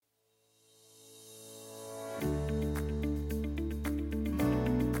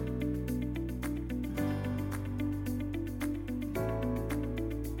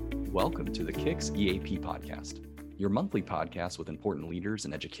Welcome to the KIX EAP Podcast, your monthly podcast with important leaders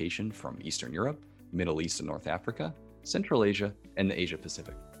in education from Eastern Europe, Middle East and North Africa, Central Asia, and the Asia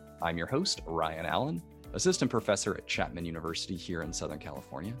Pacific. I'm your host, Ryan Allen, assistant professor at Chapman University here in Southern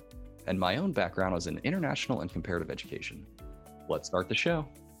California, and my own background is in international and comparative education. Let's start the show.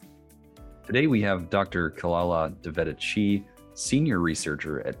 Today we have Dr. Kilala Devette-Chee, senior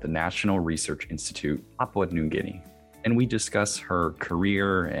researcher at the National Research Institute, Papua New Guinea. And we discuss her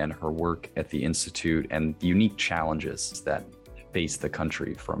career and her work at the Institute and the unique challenges that face the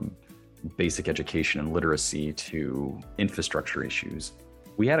country, from basic education and literacy to infrastructure issues.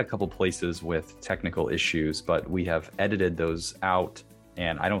 We had a couple places with technical issues, but we have edited those out,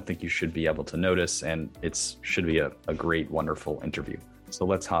 and I don't think you should be able to notice, and it should be a great, wonderful interview. So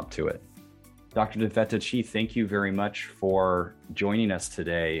let's hop to it. Dr. Devette-Chee, thank you very much for joining us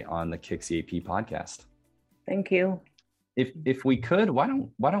today on the KIX EAP podcast. Thank you. If we could, why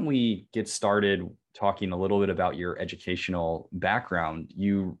don't we get started talking a little bit about your educational background?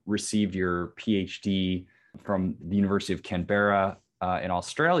 You received your PhD from the University of Canberra in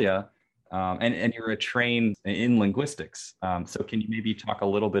Australia, and you're trained in linguistics. So can you maybe talk a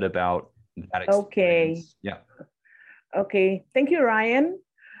little bit about that experience? Okay. Yeah. Okay. Thank you, Ryan.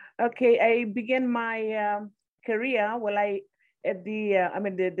 Okay, I began my career at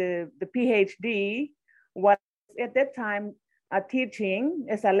the PhD was at that time teaching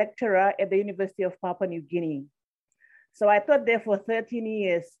as a lecturer at the University of Papua New Guinea. So I taught there for 13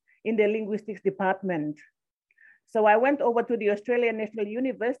 years in the linguistics department. So I went over to the Australian National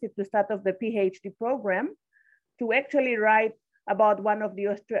University to start off the PhD program to actually write about one of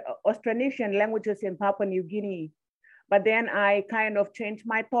the Austronesian languages in Papua New Guinea. But then I kind of changed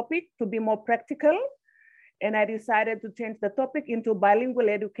my topic to be more practical. And I decided to change the topic into bilingual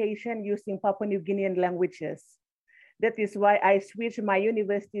education using Papua New Guinean languages. That is why I switched my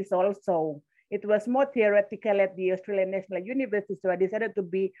universities also. It was more theoretical at the Australian National University, so I decided to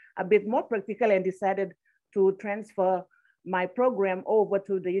be a bit more practical and decided to transfer my program over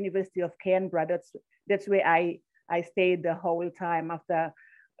to the University of Canberra. That's where I stayed the whole time after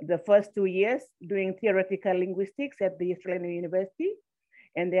the first 2 years doing theoretical linguistics at the Australian University.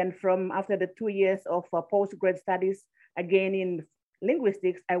 And then after the 2 years of postgrad studies, again in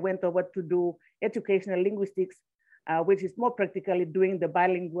linguistics, I went over to do educational linguistics, which is more practically doing the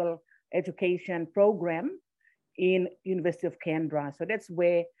bilingual education program in University of Canberra. So that's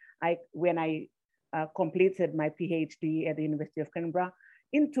where when I completed my PhD at the University of Canberra,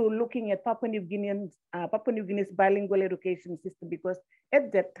 into looking at Papua New Guinea's bilingual education system, because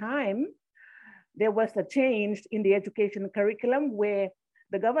at that time, there was a change in the education curriculum where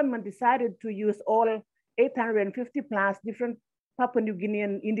the government decided to use all 850 plus different Papua New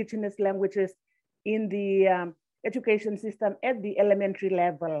Guinean indigenous languages in the education system at the elementary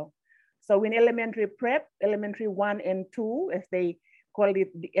level. So in elementary prep, elementary 1 and 2, as they called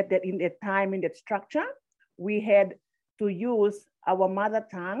it in that time, in that structure, we had to use our mother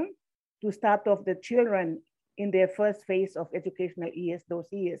tongue to start off the children in their first phase of educational years, those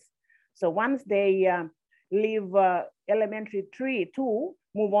years. So once they leave elementary 2,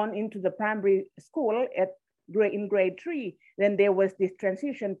 move on into the primary school in grade 3, then there was this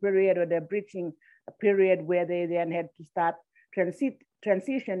transition period or the bridging period where they then had to start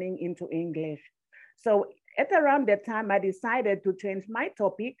transitioning into English. So at around that time, I decided to change my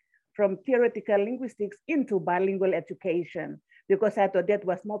topic from theoretical linguistics into bilingual education, because I thought that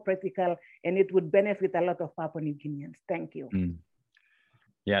was more practical and it would benefit a lot of Papua New Guineans. Thank you.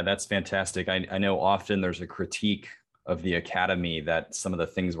 Yeah, that's fantastic. I know often there's a critique of the academy that some of the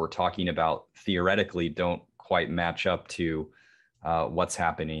things we're talking about theoretically don't quite match up to what's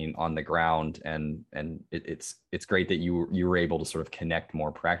happening on the ground. And it's great that you were able to sort of connect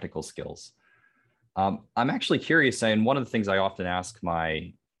more practical skills. I'm actually curious, and one of the things I often ask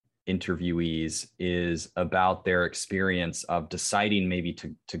my interviewees is about their experience of deciding maybe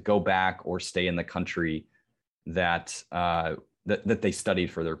to go back or stay in the country that they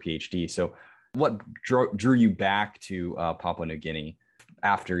studied for their PhD. So what drew you back to Papua New Guinea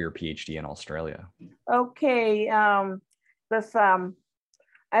after your PhD in Australia? Okay, I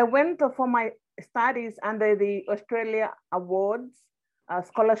went for my studies under the Australia Awards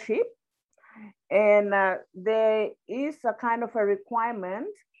scholarship. And there is a kind of a requirement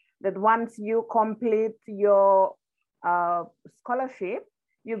that once you complete your scholarship,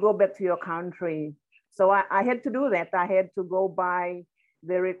 you go back to your country. So I had to do that. I had to go by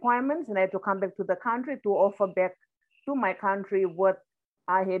the requirements and I had to come back to the country to offer back to my country what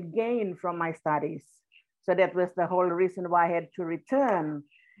I had gained from my studies. So that was the whole reason why I had to return.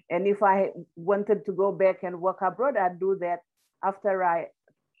 And if I wanted to go back and work abroad, I'd do that after I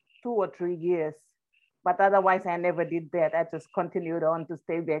 2 or 3 years. But otherwise, I never did that. I just continued on to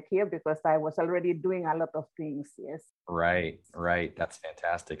stay back here because I was already doing a lot of things. Yes. Right. That's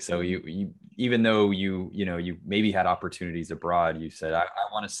fantastic. So you even though you maybe had opportunities abroad, you said, I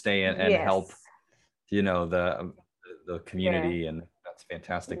want to stay and Yes. help, the community. And that's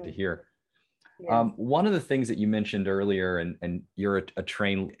fantastic to hear. Yes. One of the things that you mentioned earlier, and you're a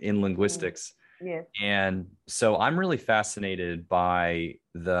trained in linguistics. Yes. And so I'm really fascinated by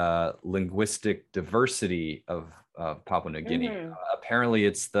the linguistic diversity of Papua New Guinea. Apparently,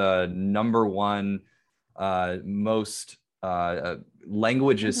 it's the number one most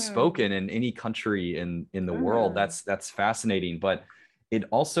languages spoken in any country in the world. That's fascinating. But it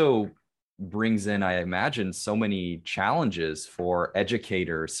also brings in, I imagine, so many challenges for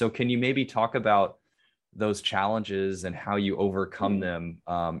educators. So can you maybe talk about those challenges and how you overcome them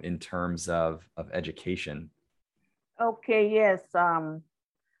in terms of education? Okay, yes.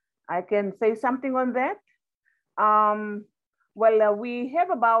 I can say something on that. We have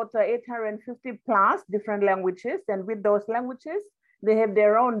about 850 plus different languages, and with those languages, they have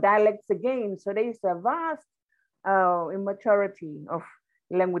their own dialects again. So there is a vast immaturity of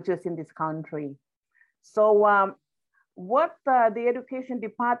languages in this country. So what the education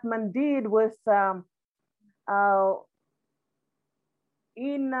department did was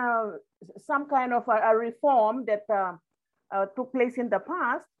in some kind of a reform that took place in the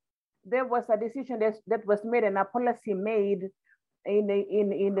past, there was a decision that was made and a policy made in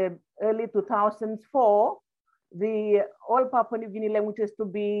the early 2004, all Papua New Guinea languages to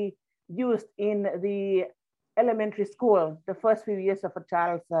be used in the elementary school, the first few years of a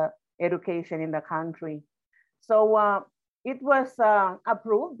child's education in the country. So it was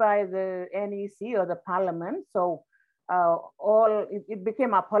approved by the NEC or the parliament. So it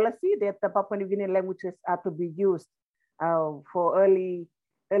became a policy that the Papua New Guinea languages are to be used for early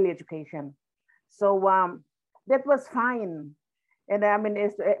education. So that was fine. And I mean,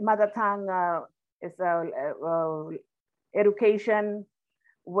 it's mother tongue, education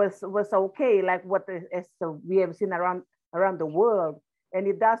was okay, like what we have seen around the world. And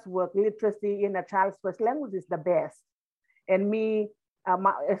it does work. Literacy in a child's first language is the best. And me,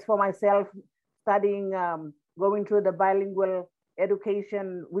 as for myself, studying, going through the bilingual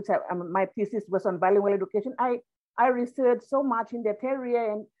education, which my thesis was on bilingual education, I researched so much in that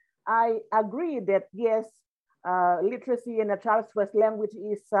area, and I agree that yes, literacy in a child's first language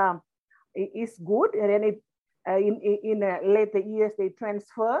is good, and then in later years they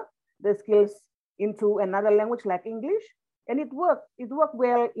transfer the skills into another language like English, and it worked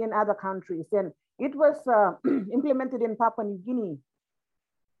well in other countries, and it was implemented in Papua New Guinea.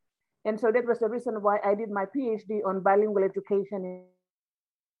 And so that was the reason why I did my PhD on bilingual education.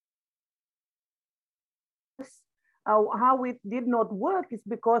 How it did not work is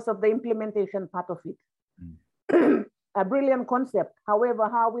because of the implementation part of it. A brilliant concept. However,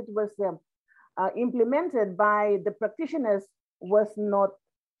 how it was implemented by the practitioners was not,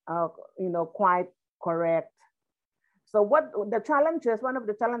 quite correct. So one of the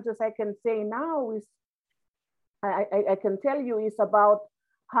challenges I can say now is, I can tell you is about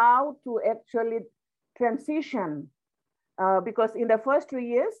how to actually transition, because in the first 3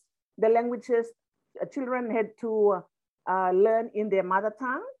 years, the languages children had to learn in their mother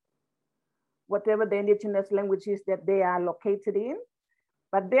tongue, whatever the indigenous languages that they are located in.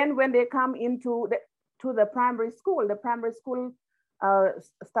 But then when they come into the primary school, the primary school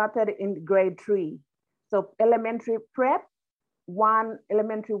started in grade 3. So elementary prep,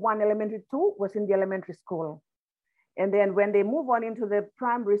 elementary 2 was in the elementary school. And then when they move on into the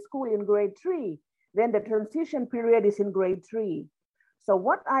primary school in grade 3, then the transition period is in grade 3. So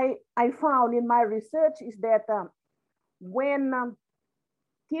what I found in my research is that when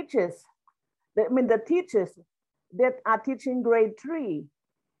teachers, the teachers that are teaching grade 3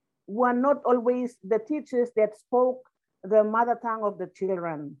 were not always the teachers that spoke the mother tongue of the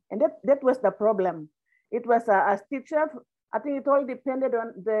children. And that was the problem. It was a teacher, I think it all depended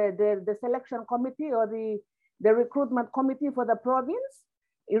on the selection committee or the recruitment committee for the province,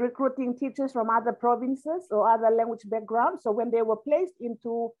 recruiting teachers from other provinces or other language backgrounds. So when they were placed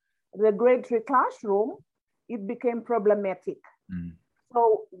into the grade 3 classroom, it became problematic.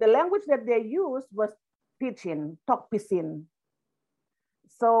 So the language that they used was Pidgin, Tok Pisin.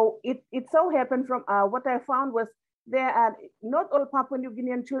 So it so happened from what I found was there are not all Papua New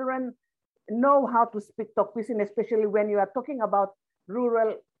Guinean children know how to speak Tok Pisin, especially when you are talking about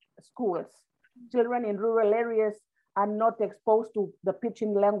rural schools. Children in rural areas are not exposed to the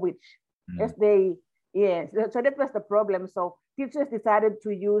Pidgin language as they, yes. So that was the problem. So teachers decided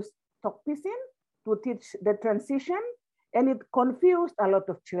to use Tok Pisin to teach the transition, and it confused a lot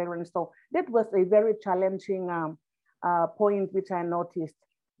of children. So that was a very challenging point which I noticed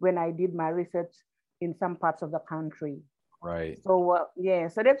when I did my research in some parts of the country. Right. So yeah,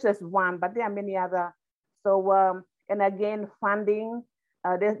 so that's just one, but there are many other. So and again, funding.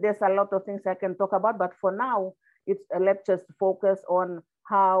 There's a lot of things I can talk about, but for now, let's just focus on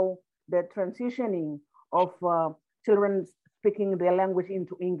how the transitioning of children speaking their language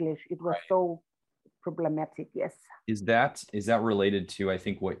into English. It was so problematic. Yes. Is that related to, I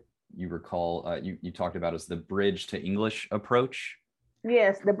think, what you recall you talked about as the bridge to English approach?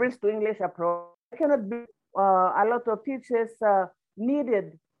 Yes, the bridge to English approach. It cannot be a lot of teachers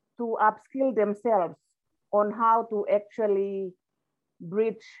needed to upskill themselves on how to actually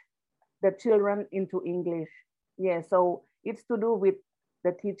bridge the children into English. Yeah, so it's to do with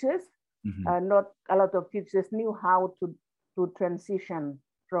the teachers. Not a lot of teachers knew how to transition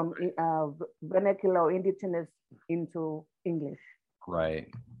from vernacular or indigenous into English. Right.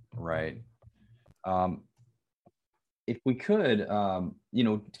 If we could,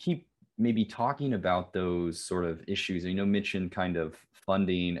 keep maybe talking about those sort of issues, mentioned kind of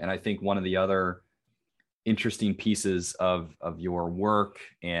funding, and I think one of the other interesting pieces of your work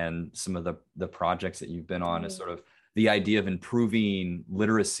and some of the projects that you've been on is sort of the idea of improving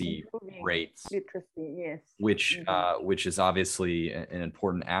literacy rates. Literacy, yes. Which is obviously an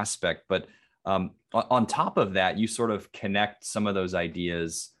important aspect. But on top of that, you sort of connect some of those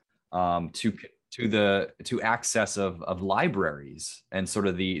ideas to access of libraries and sort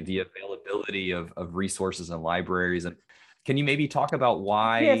of the availability of resources in libraries. And can you maybe talk about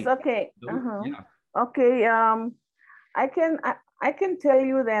why? Yes. Okay. Yeah. Okay. I can tell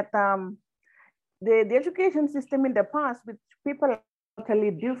you that the education system in the past, which people are totally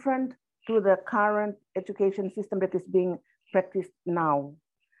different to the current education system that is being practiced now.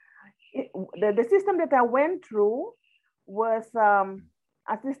 The system that I went through was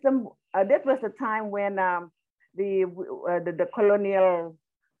a system that was the time when the colonial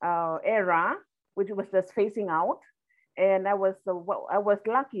era, which was just phasing out, and I was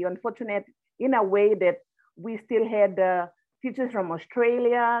lucky, unfortunate in a way that we still had teachers from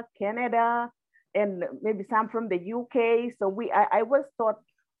Australia, Canada, and maybe some from the UK. So I was taught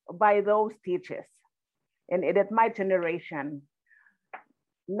by those teachers, and at my generation.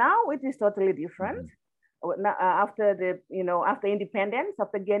 Now it is totally different. After after independence,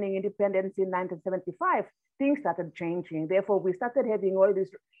 after gaining independence in 1975, things started changing. Therefore, we started having all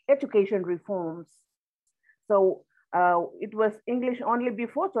these education reforms. So it was English only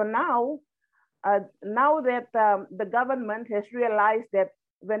before. So now that the government has realized that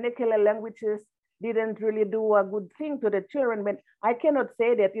vernacular languages didn't really do a good thing to the children, but I cannot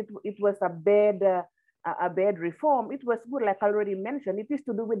say that it was a bad reform. It was good, like I already mentioned. It is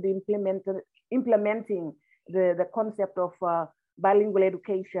to do with the implementing the concept of bilingual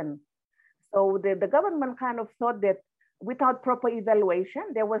education. So the government kind of thought that without proper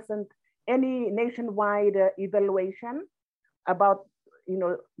evaluation, there wasn't any nationwide evaluation about,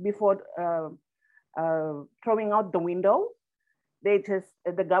 before throwing out the window.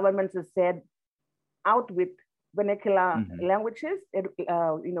 The government just said, out with vernacular languages,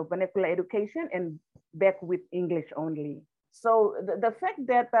 vernacular education, and back with English only. So the fact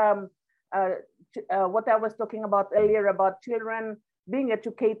that what I was talking about earlier about children being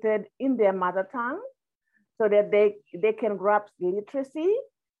educated in their mother tongue so that they can grasp literacy,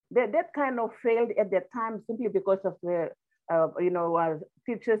 that kind of failed at that time simply because of the,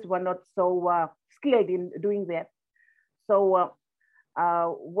 teachers were not so skilled in doing that. So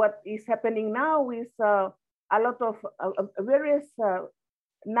what is happening now is a lot of various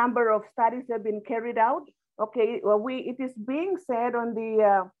number of studies have been carried out. Okay, it is being said on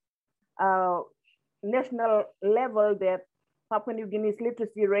the national level that Papua New Guinea's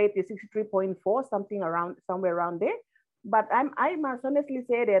literacy rate is 63.4, somewhere around there. But I must honestly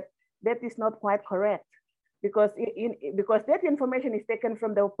say that is not quite correct, because because that information is taken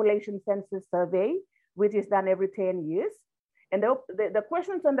from the population census survey, which is done every 10 years. And the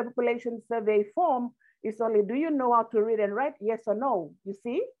questions on the population survey form is only, do you know how to read and write? Yes or no, you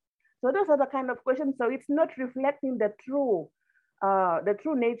see? So those are the kind of questions. So it's not reflecting the true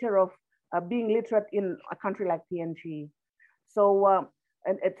nature of being literate in a country like PNG. So,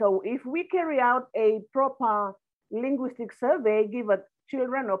 so if we carry out a proper linguistic survey, give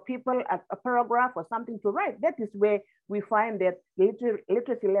children or people a paragraph or something to write, that is where we find that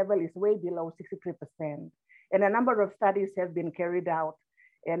literacy level is way below 63%. And a number of studies have been carried out.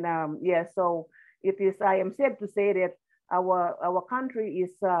 And so it is, I am sad to say that our country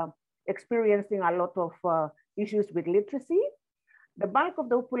is experiencing a lot of issues with literacy. The bulk of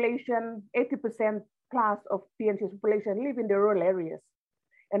the population, 80% class of PNG's population live in the rural areas.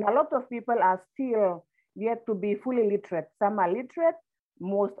 And a lot of people are still yet to be fully literate. Some are literate,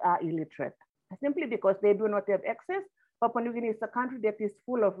 most are illiterate, simply because they do not have access. Papua New Guinea is a country that is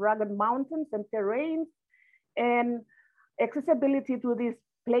full of rugged mountains and terrains, and accessibility to these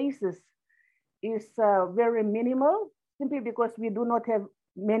places is very minimal, simply because we do not have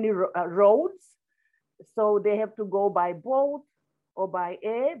many roads. So they have to go by boat or by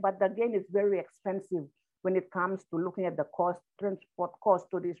air, but again, it's very expensive when it comes to looking at the transport cost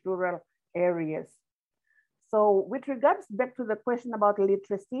to these rural areas. So with regards back to the question about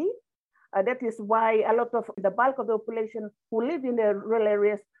literacy, that is why a lot of the bulk of the population who live in the rural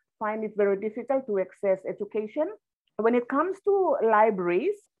areas find it very difficult to access education. When it comes to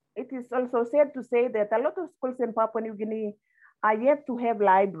libraries, it is also sad to say that a lot of schools in Papua New Guinea are yet to have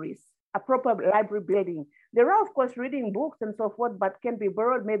libraries, a proper library building. There are, of course, reading books and so forth, but can be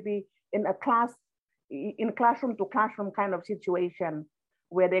borrowed maybe in a class, in classroom to classroom kind of situation,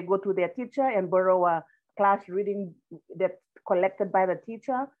 where they go to their teacher and borrow a class reading that's collected by the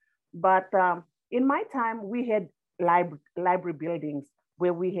teacher. But in my time, we had library buildings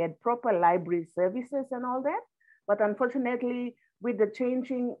where we had proper library services and all that. But unfortunately, with the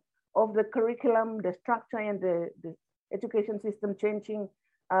changing of the curriculum, the structure and the education system changing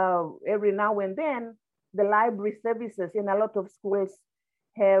every now and then, the library services in a lot of schools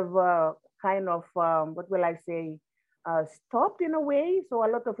have kind of, what will I say, stopped in a way. So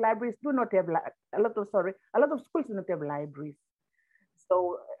a lot of libraries do not have, a lot of schools do not have libraries.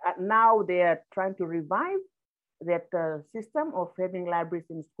 So now they are trying to revive that system of having libraries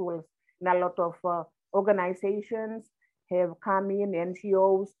in schools. And a lot of organizations have come in,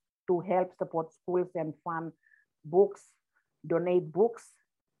 NGOs, to help support schools and fund books, donate books.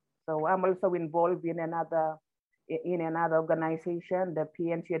 So I'm also involved in another organization, the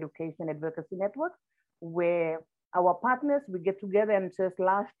PNG Education Advocacy Network, where our partners, we get together, and just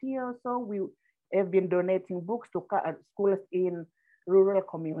last year or so, we have been donating books to schools in rural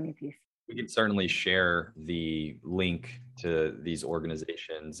communities. We can certainly share the link to these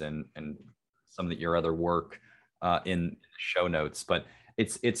organizations and some of your other work in the show notes. But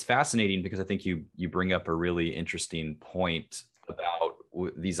it's fascinating because I think you bring up a really interesting point about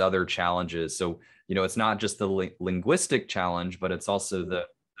these other challenges. So, it's not just the linguistic challenge, but it's also the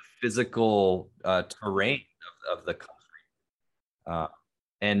physical terrain of the country.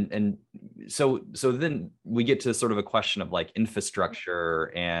 And so then we get to sort of a question of like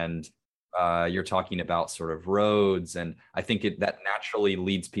infrastructure, and you're talking about sort of roads. And I think that naturally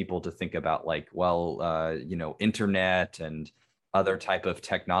leads people to think about like, well, internet and other type of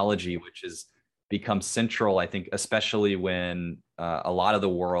technology, which has become central, I think, especially when a lot of the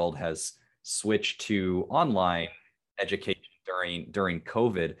world has switched to online education during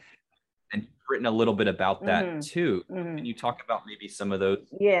COVID. And you've written a little bit about that too. Can you talk about maybe some of those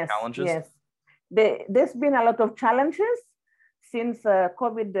challenges? Yes. There's been a lot of challenges since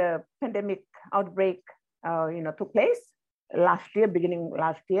COVID pandemic outbreak took place beginning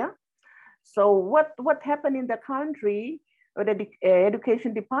last year. So what happened in the country, the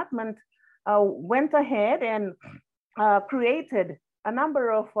education department went ahead and created a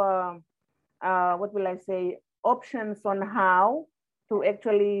number of options on how to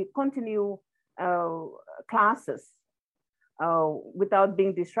actually continue classes without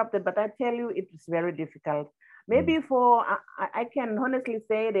being disrupted. But I tell you, it is very difficult. Maybe I can honestly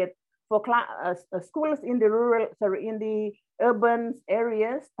say that for schools in the urban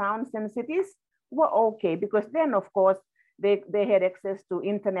areas, towns and cities were okay, because then of course they had access to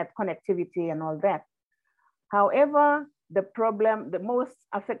internet connectivity and all that. However, the most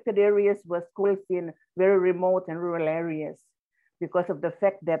affected areas were schools in very remote and rural areas, because of the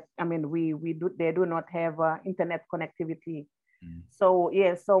fact that, they do not have internet connectivity. So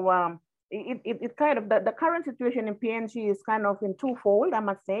it kind of, the current situation in PNG is kind of in twofold, I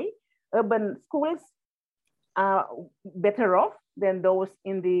must say. Urban schools are better off than those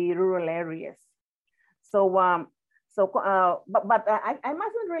in the rural areas. But I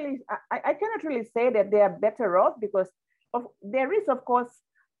mustn't really, I cannot really say that they are better off, because there is, of course,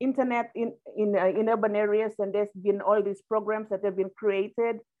 internet in urban areas, and there's been all these programs that have been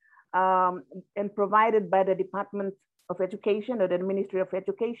created and provided by the Department of Education or the Ministry of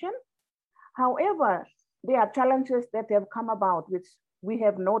Education. However, there are challenges that have come about, which we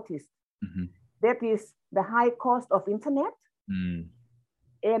have noticed. That is the high cost of internet.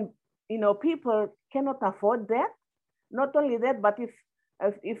 And people cannot afford that. Not only that, but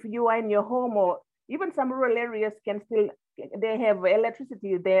if you are in your home, or even some rural areas they have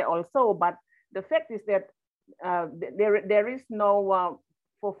electricity there also, but the fact is that there is no,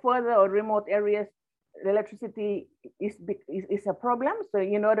 for further or remote areas, electricity is a problem. So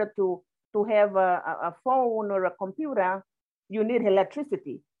in order to have a phone or a computer, you need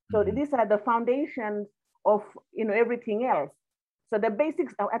electricity. So these are the foundations of everything else. So the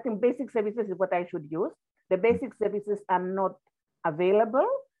basics, I think basic services is what I should use. The basic services are not available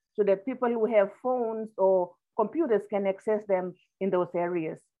so that people who have phones or computers can access them in those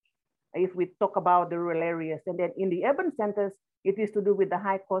areas. If we talk about the rural areas, and then in the urban centers, it is to do with the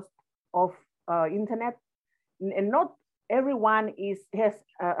high cost of internet, and not everyone has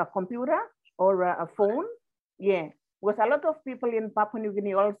a computer or a phone. Yeah, because a lot of people in Papua New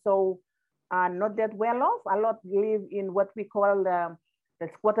Guinea also are not that well off. A lot live in what we call the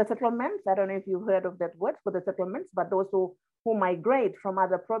squatter settlements. I don't know if you've heard of that word, squatter settlements, but those who migrate from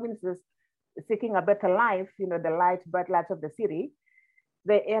other provinces seeking a better life, the bright lights of the city,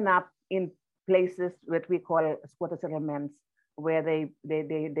 they end up in places that we call squatter settlements, where they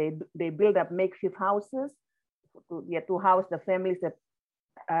build up makeshift houses to house the families that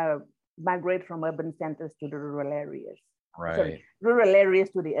migrate from urban centers to the rural areas. Right. So rural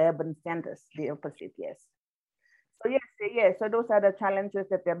areas to the urban centers, the opposite, yes. So yes, so those are the challenges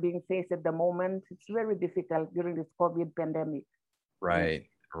that are being faced at the moment. It's very difficult during this COVID pandemic. Right,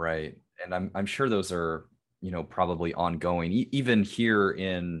 right. And I'm sure those are, probably ongoing. Even here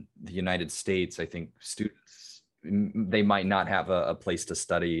in the United States, I think students, they might not have a place to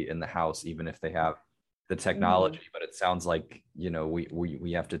study in the house, even if they have the technology, but it sounds like,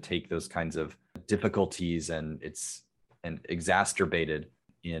 we have to take those kinds of difficulties, and it's exacerbated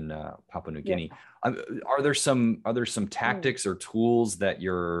in Papua New Guinea. Are there some tactics or tools that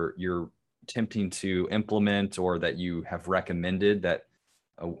you're attempting to implement, or that you have recommended that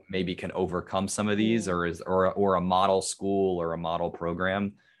maybe can overcome some of these, or a model school or a model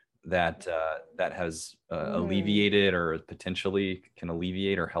program that has alleviated or potentially can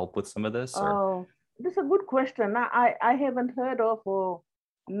alleviate or help with some of this? Oh, this is a good question. I haven't heard of or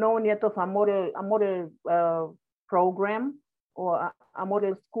known yet of a model program or a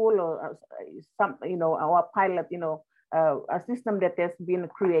model school or some, or a pilot, a system that has been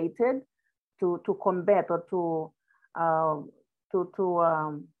created to combat or to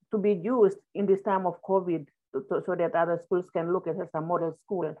be used in this time of COVID, so that other schools can look at it as a model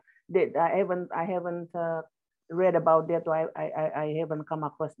school. I haven't read about that, or I haven't come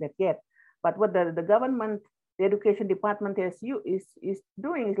across that yet. But what the government, the education department is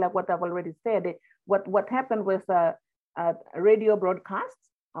doing is like what I've already said. What happened with radio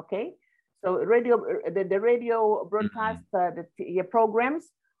broadcasts, okay? So the radio broadcast, the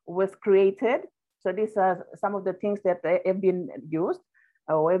programs was created. So these are some of the things that have been used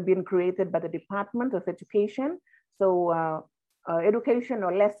or have been created by the Department of Education. So education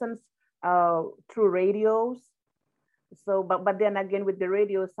or lessons through radios. So, but then again, with the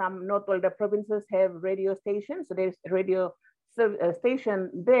radio, not all the provinces have radio stations. So there's a radio station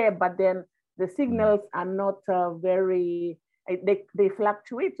there, but then the signals are not very, they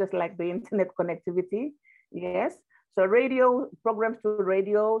fluctuate just like the internet connectivity. Yes. So radio programs to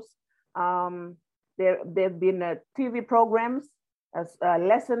radios. There have been TV programs,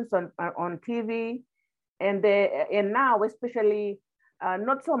 lessons on TV, and now especially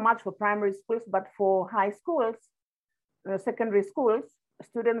not so much for primary schools, but for high schools, secondary schools,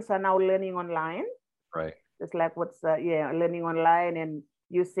 students are now learning online. Right. It's like learning online and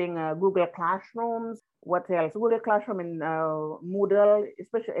using Google Classrooms. What else? Google Classroom and Moodle,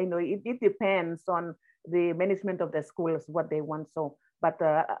 especially, it depends on the management of the schools, what they want. So, but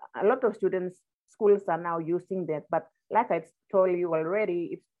a lot of schools are now using that. But like I told you already,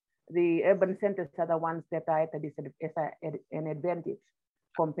 it's the urban centers are the ones that are at an advantage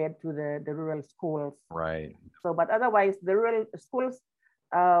compared to the rural schools. Right. So, but otherwise, the rural schools,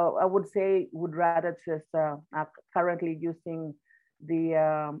 I would say, would rather just are currently using the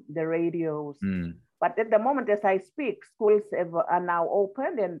radios. But at the moment, as I speak, schools are now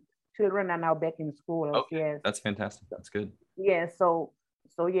open and children are now back in school. Okay. Yes, that's fantastic. That's good. Yes. So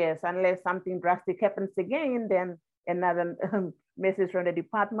yes, unless something drastic happens again, then another message from the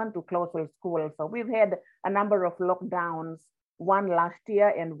department to close all schools. So we've had a number of lockdowns, one last year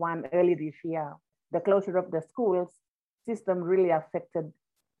and one early this year. The closure of the schools system really affected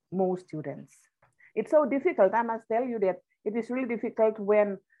most students. It's so difficult. I must tell you that it is really difficult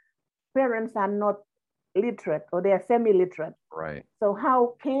when parents are not literate or they are semi-literate. Right. So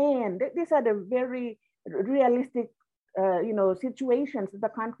how can, these are the very realistic situations that the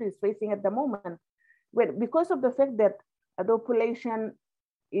country is facing at the moment. Well, because of the fact that the population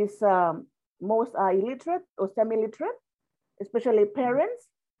is most are illiterate or semi-literate, especially parents,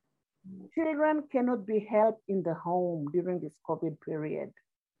 children cannot be helped in the home during this COVID period.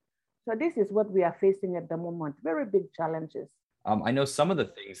 So this is what we are facing at the moment, very big challenges. I know some of the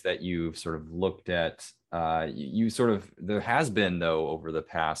things that you've sort of looked at, there has been, though, over the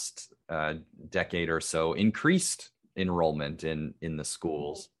past decade or so, increased enrollment in the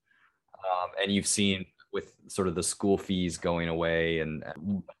schools. And you've seen with sort of the school fees going away, and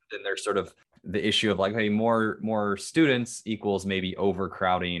then there's sort of the issue of like, hey, more students equals maybe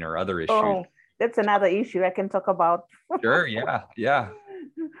overcrowding or other issues. Oh, that's another issue I can talk about. Sure, yeah.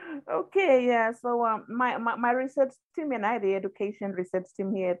 Okay, yeah. So my research team and I, the education research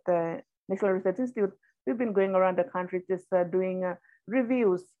team here at the National Research Institute, we've been going around the country just doing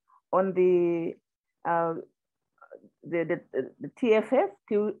reviews on the TFF,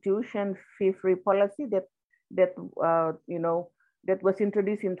 tuition fee free policy that was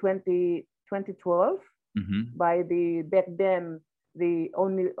introduced in 2012 by the back then the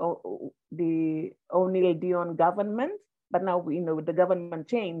O'Neill Dion government. But now the government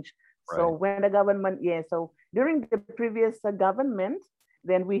changed. Right. So when the government, so during the previous government,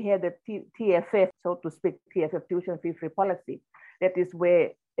 then we had the TFF, so to speak, TFF, tuition fee free policy. That is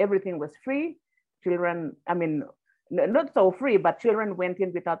where everything was free. Children, I mean, not so free, but children went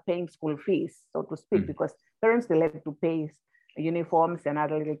in without paying school fees, so to speak, because parents still had to pay uniforms and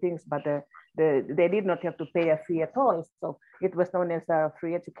other little things, but they did not have to pay a fee at all. So it was known as a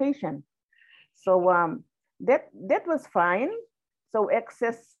free education. So that was fine. So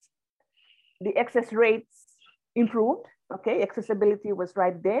the access rates improved. Okay, accessibility was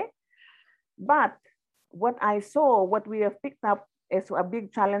right there. But what we have picked up as a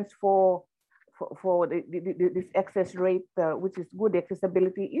big challenge for this access rate, which is good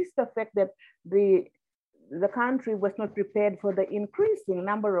accessibility, is the fact that the country was not prepared for the increasing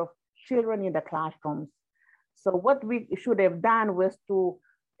number of children in the classrooms. So what we should have done was to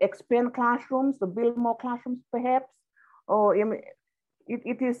expand classrooms, to build more classrooms, perhaps. Or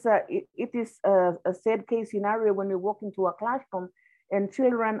it is a sad case scenario when you walk into a classroom and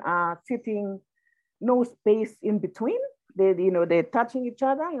children are sitting, no space in between. They're touching each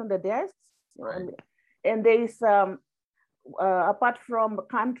other on the desks. Right. And there's apart from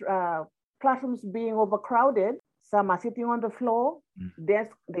classrooms being overcrowded, some are sitting on the floor.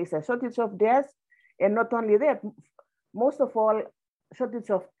 There's a shortage of desks, and not only that, most of all, shortage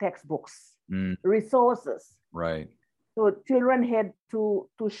of textbooks, resources. Right. So children had to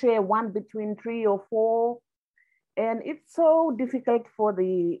share one between 3 or 4, and it's so difficult for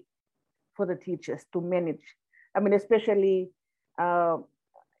the teachers to manage. I mean, especially,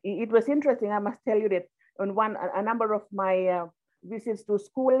 it was interesting. I must tell you that on a number of my visits to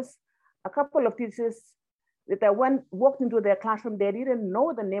schools, a couple of teachers that I walked into their classroom, they didn't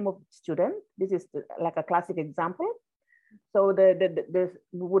know the name of the student. This is like a classic example. So we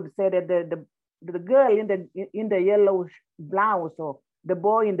would say that the girl in the yellow blouse or the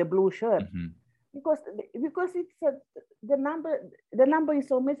boy in the blue shirt, because it's the number is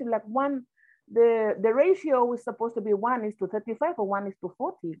so missing. Like the ratio is supposed to be 1:35 or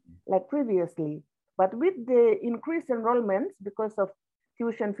 1:40, like previously. But with the increased enrollments because of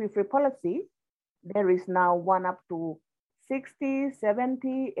tuition fee-free policy, there is now 1:60,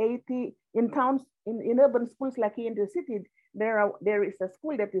 70, 80. In towns, in urban schools like here in the city, there is a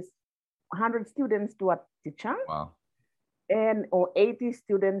school that is 100 students to a teacher. Wow. Or 80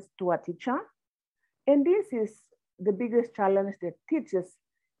 students to a teacher. And this is the biggest challenge that teachers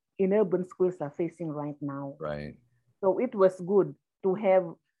in urban schools are facing right now. Right. So it was good to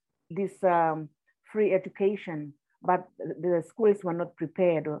have this free education, but the schools were not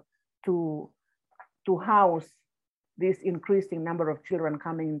prepared to house this increasing number of children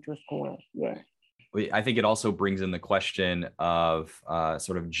coming into school. Yeah. I think it also brings in the question of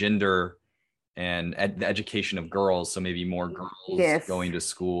sort of gender and the education of girls. So maybe more girls going to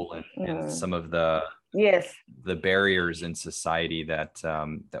school and some of the barriers in society that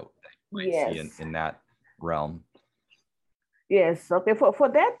we see in that realm. Yes. Okay. For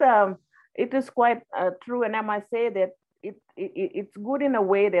that, it is quite true, and I must say that it's good in a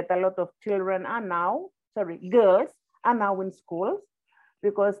way that a lot of girls are now in schools,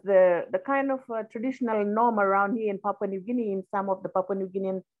 because the kind of traditional norm around here in Papua New Guinea, in some of the Papua New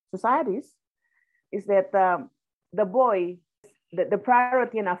Guinean societies, is that the boy, the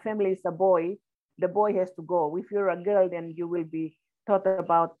priority in our family is the boy has to go. If you're a girl, then you will be thought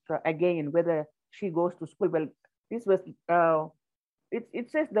about again whether she goes to school. Well, this was,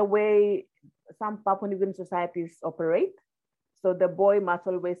 it's just the way some Papua New Guinean societies operate. So the boy must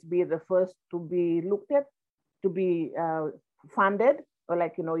always be the first to be looked at, to be funded, or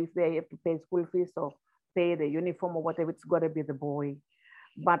like, if they have to pay school fees or pay the uniform or whatever, it's got to be the boy.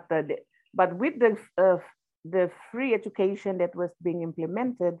 But with the free education that was being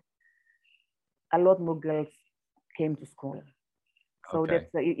implemented, a lot more girls came to school. So Okay.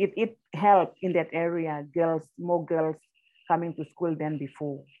 it helped in that area, more girls coming to school than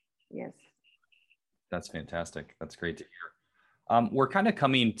before. Yes. That's fantastic. That's great to hear. We're kind of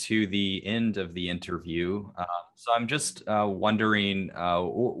coming to the end of the interview. So I'm just wondering,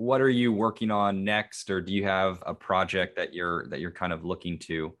 what are you working on next, or do you have a project that you're kind of looking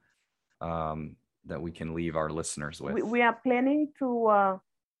to that we can leave our listeners with? We are planning to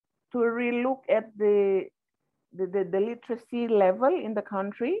relook at the literacy level in the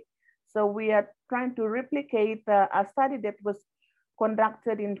country. So we are trying to replicate a study that was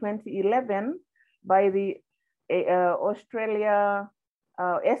conducted in 2011 by the Australia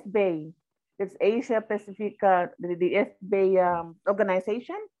SBAY. It's Asia Pacific, the SBAY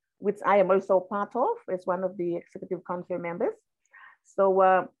organization, which I am also part of as one of the executive council members. So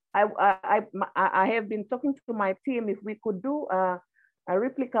I have been talking to my team if we could do a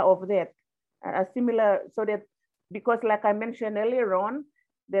replica of that, a similar, so that, because like I mentioned earlier on,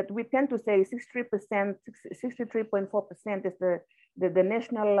 that we tend to say 63%, 63.4% is the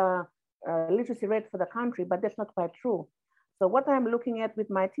national literacy rate for the country, but that's not quite true. So what I'm looking at with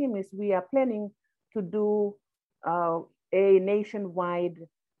my team is we are planning to do a nationwide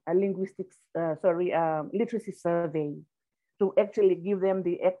literacy survey to actually give them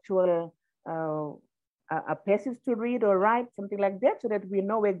the actual a passage to read or write, something like that, so that we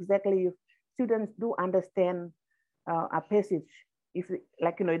know exactly if students do understand a passage. If,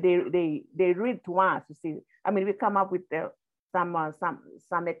 like, you know, they read to us, you see. I mean, we come up with some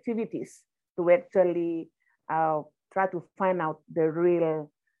activities to actually try to find out the real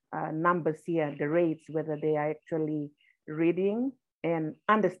numbers here, the rates, whether they are actually reading and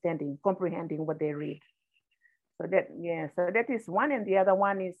understanding, comprehending what they read. So that is one, and the other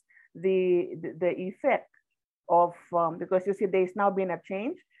one is the effect of because you see there's now been a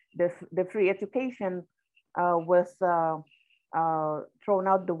change. The free education was thrown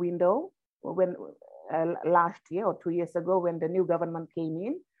out the window when last year or 2 years ago when the new government came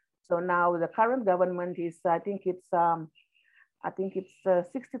in. So now the current government is, I think it's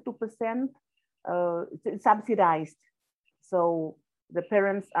 62% subsidized. So the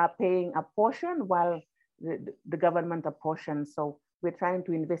parents are paying a portion while the government a portion. So we're trying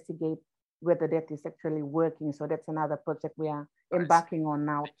to investigate whether that is actually working. So that's another project we are embarking on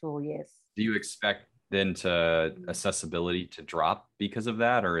now too, yes. Do you expect then accessibility to drop because of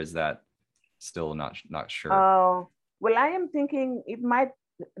that, or is that still not sure? Well, I am thinking it might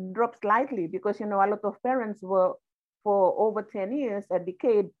drop slightly because, you know, a lot of parents were, for over 10 years, a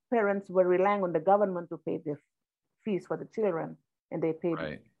decade, parents were relying on the government to pay the fees for the children, and they paid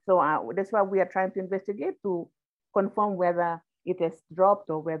it. So that's why we are trying to investigate to confirm whether it has dropped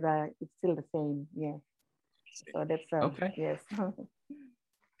or whether it's still the same. Yeah. So that's okay. Yes.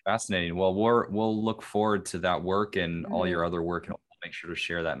 Fascinating. Well, we'll look forward to that work and all your other work, and we'll make sure to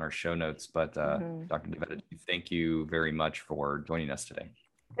share that in our show notes. But Dr. Devette-Chee, thank you very much for joining us today.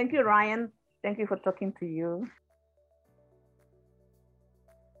 Thank you, Ryan. Thank you for talking to you.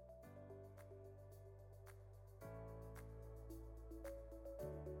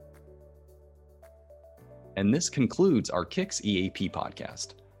 And this concludes our KIX EAP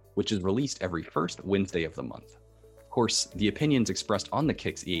podcast, which is released every first Wednesday of the month. Of course, the opinions expressed on the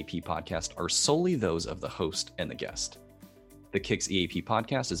KIX EAP podcast are solely those of the host and the guest. The KIX EAP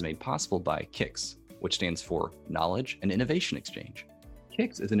podcast is made possible by KIX, which stands for Knowledge and Innovation Exchange.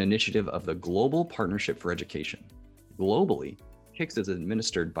 KIX is an initiative of the Global Partnership for Education. Globally, KIX is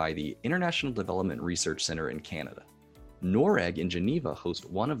administered by the International Development Research Center in Canada. NORAG in Geneva hosts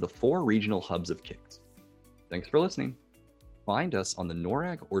one of the 4 regional hubs of KIX. Thanks for listening. Find us on the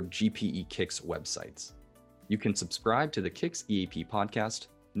NORAG or GPE KIX websites. You can subscribe to the KIX EAP podcast,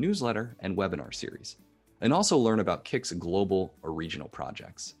 newsletter, and webinar series, and also learn about KIX global or regional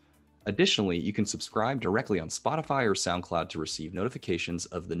projects. Additionally, you can subscribe directly on Spotify or SoundCloud to receive notifications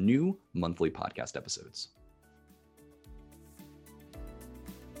of the new monthly podcast episodes.